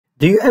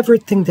Do you ever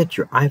think that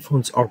your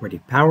iPhone's already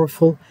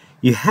powerful?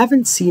 You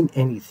haven't seen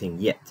anything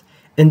yet.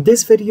 In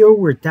this video,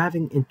 we're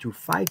diving into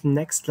 5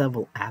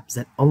 next-level apps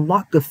that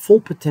unlock the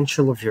full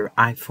potential of your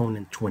iPhone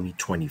in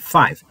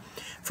 2025.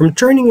 From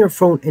turning your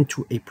phone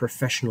into a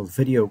professional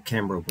video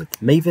camera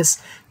with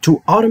Mavis,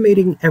 to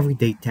automating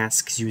everyday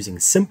tasks using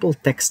simple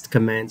text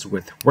commands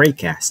with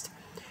Raycast.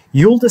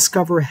 You'll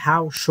discover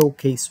how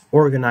Showcase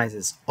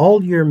organizes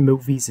all your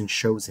movies and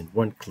shows in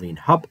one clean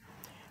hub,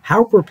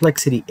 how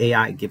Perplexity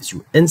AI gives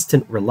you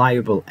instant,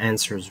 reliable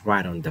answers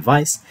right on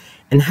device,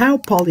 and how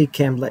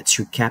Polycam lets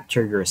you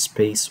capture your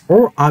space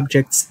or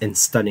objects in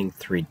stunning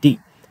 3D.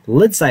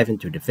 Let's dive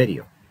into the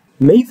video.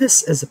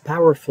 Mavis is a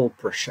powerful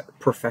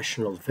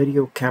professional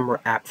video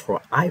camera app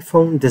for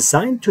iPhone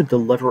designed to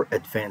deliver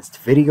advanced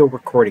video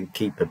recording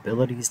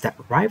capabilities that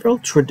rival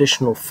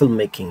traditional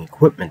filmmaking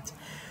equipment.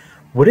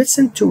 With its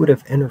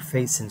intuitive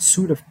interface and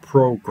suite of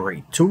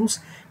pro-grade tools,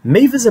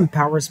 Mavis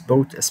empowers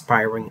both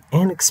aspiring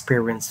and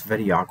experienced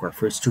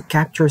videographers to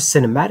capture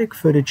cinematic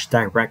footage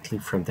directly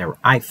from their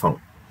iPhone.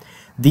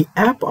 The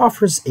app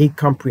offers a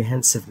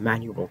comprehensive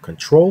manual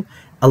control,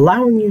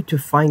 allowing you to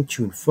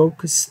fine-tune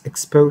focus,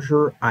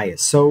 exposure,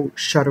 ISO,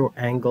 shutter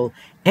angle,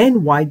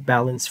 and white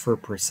balance for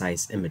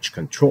precise image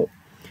control.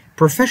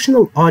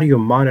 Professional audio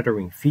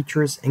monitoring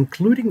features,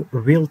 including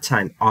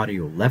real-time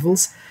audio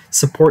levels,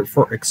 support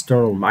for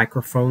external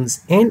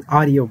microphones, and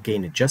audio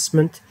gain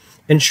adjustment,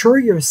 ensure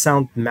your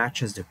sound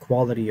matches the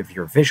quality of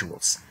your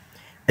visuals.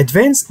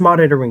 Advanced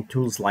monitoring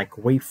tools like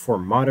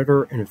Waveform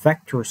Monitor and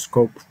Vector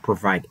Scope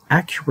provide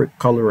accurate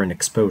color and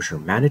exposure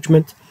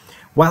management,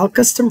 while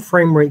custom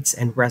frame rates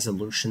and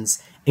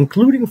resolutions,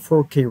 including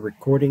 4K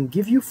recording,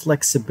 give you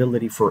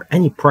flexibility for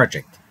any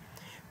project.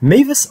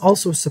 Mavis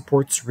also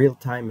supports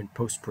real-time and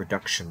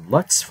post-production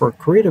LUTs for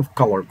creative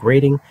color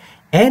grading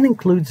and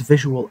includes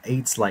visual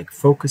aids like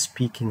focus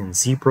peaking and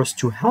zebras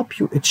to help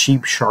you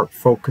achieve sharp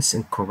focus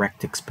and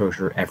correct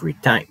exposure every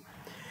time.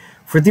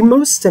 For the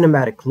most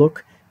cinematic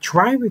look,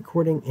 try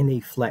recording in a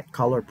flat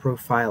color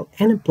profile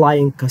and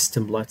applying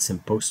custom LUTs in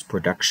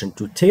post-production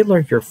to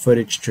tailor your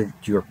footage to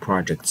your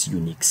project's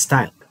unique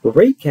style.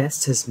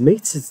 Raycast has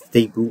made its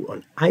debut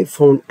on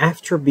iPhone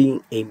after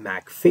being a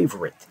Mac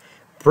favorite,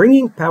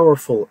 bringing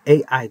powerful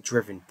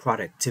AI-driven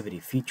productivity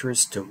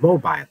features to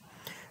mobile.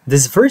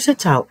 This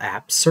versatile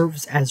app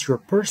serves as your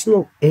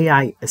personal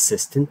AI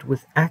assistant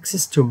with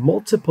access to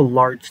multiple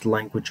large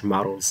language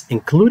models,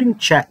 including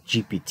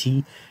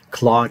ChatGPT,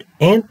 Claude,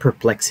 and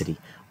Perplexity,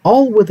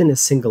 all within a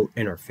single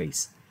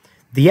interface.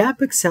 The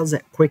app excels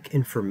at quick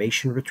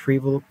information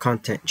retrieval,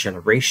 content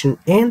generation,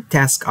 and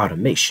task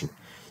automation.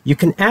 You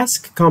can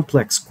ask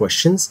complex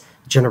questions,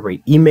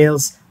 generate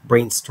emails,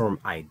 brainstorm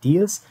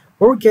ideas,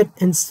 or get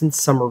instant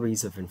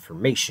summaries of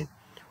information.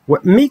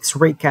 What makes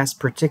Raycast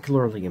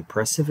particularly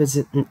impressive is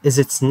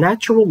its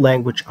natural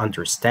language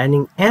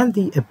understanding and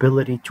the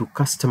ability to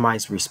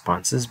customize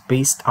responses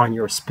based on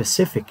your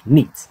specific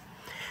needs.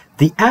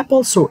 The app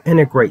also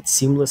integrates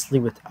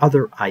seamlessly with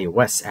other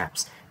iOS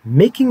apps,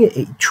 making it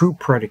a true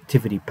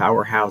productivity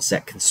powerhouse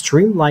that can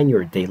streamline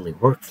your daily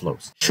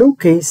workflows.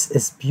 Showcase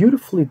is a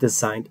beautifully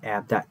designed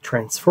app that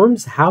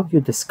transforms how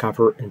you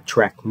discover and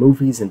track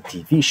movies and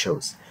TV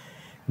shows.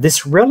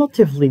 This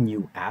relatively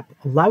new app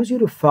allows you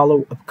to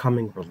follow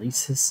upcoming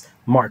releases,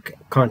 mark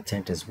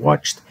content as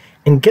watched,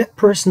 and get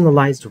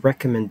personalized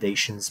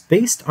recommendations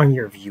based on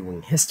your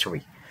viewing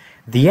history.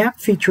 The app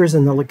features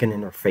an elegant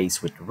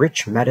interface with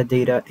rich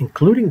metadata,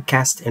 including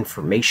cast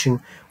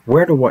information,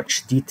 where to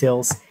watch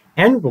details,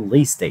 and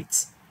release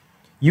dates.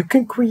 You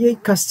can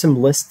create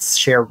custom lists,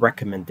 share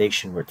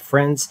recommendations with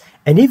friends,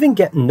 and even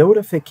get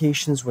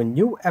notifications when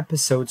new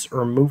episodes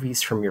or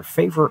movies from your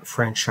favorite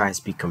franchise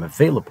become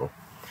available.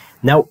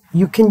 Now,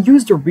 you can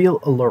use the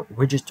Reel Alert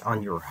widget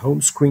on your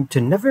home screen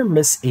to never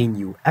miss a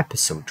new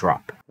episode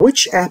drop.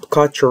 Which app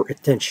caught your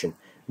attention?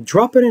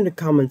 Drop it in the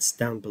comments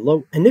down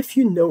below, and if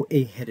you know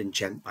a hidden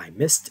gem I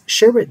missed,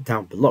 share it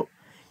down below.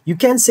 You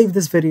can save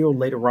this video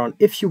later on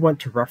if you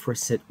want to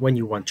reference it when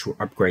you want to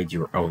upgrade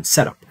your own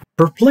setup.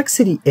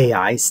 Perplexity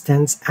AI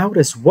stands out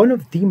as one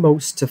of the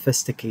most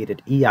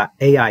sophisticated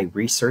AI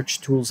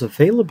research tools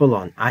available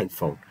on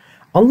iPhone.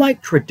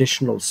 Unlike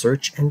traditional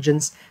search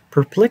engines,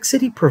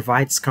 Perplexity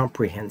provides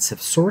comprehensive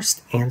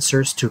sourced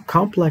answers to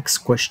complex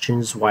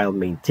questions while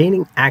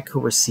maintaining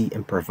accuracy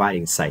and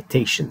providing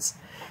citations.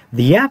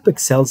 The app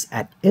excels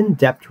at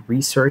in-depth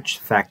research,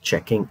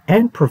 fact-checking,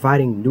 and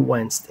providing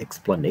nuanced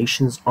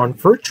explanations on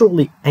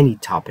virtually any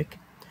topic.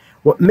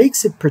 What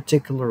makes it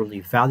particularly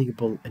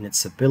valuable in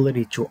its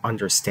ability to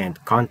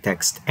understand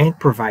context and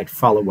provide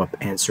follow-up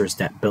answers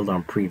that build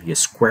on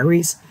previous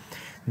queries.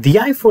 The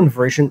iPhone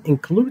version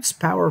includes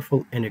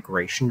powerful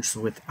integrations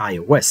with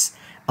iOS,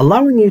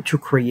 allowing you to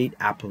create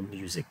Apple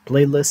Music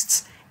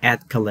playlists,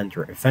 add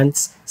calendar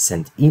events,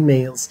 send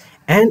emails,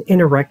 and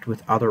interact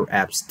with other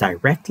apps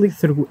directly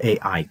through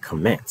AI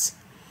commands.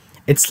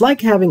 It's like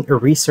having a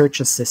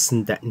research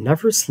assistant that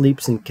never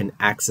sleeps and can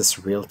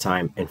access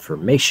real-time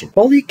information.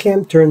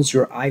 Polycam turns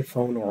your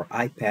iPhone or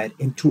iPad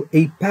into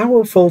a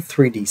powerful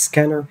 3D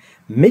scanner,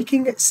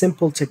 making it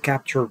simple to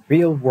capture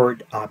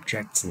real-world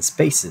objects and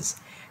spaces.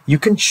 You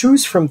can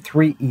choose from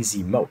three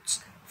easy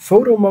modes.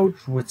 Photo mode,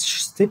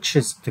 which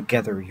stitches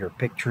together your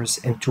pictures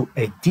into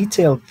a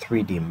detailed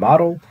 3D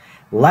model.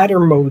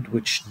 Ladder mode,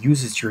 which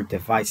uses your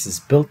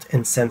device's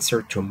built-in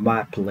sensor to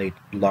manipulate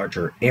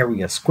larger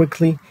areas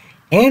quickly.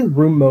 And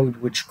room mode,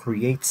 which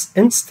creates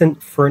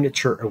instant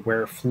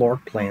furniture-aware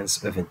floor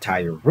plans of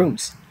entire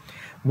rooms.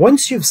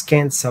 Once you've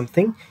scanned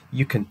something,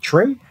 you can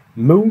trim,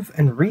 move,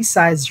 and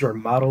resize your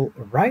model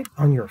right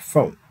on your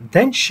phone.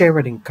 Then share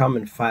it in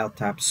common file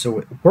tabs so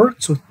it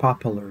works with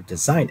popular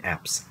design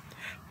apps.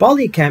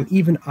 Polycam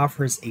even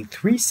offers a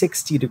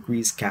 360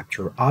 degrees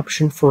capture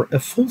option for a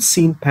full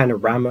scene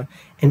panorama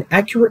and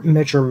accurate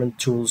measurement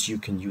tools you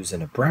can use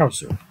in a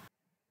browser.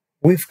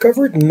 We've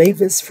covered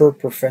Mavis for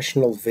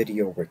professional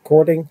video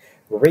recording,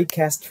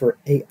 Raycast for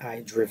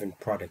AI-driven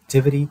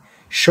productivity,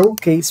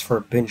 Showcase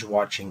for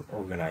binge-watching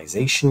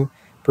organization,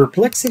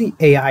 Perplexity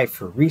AI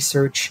for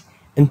research,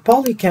 and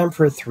Polycam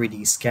for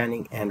 3D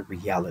scanning and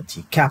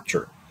reality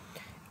capture.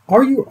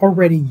 Are you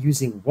already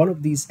using one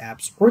of these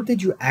apps, or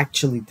did you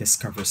actually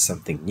discover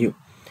something new?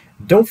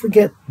 Don't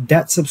forget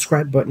that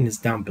subscribe button is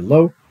down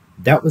below.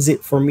 That was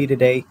it for me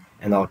today,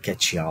 and I'll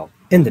catch y'all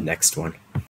in the next one.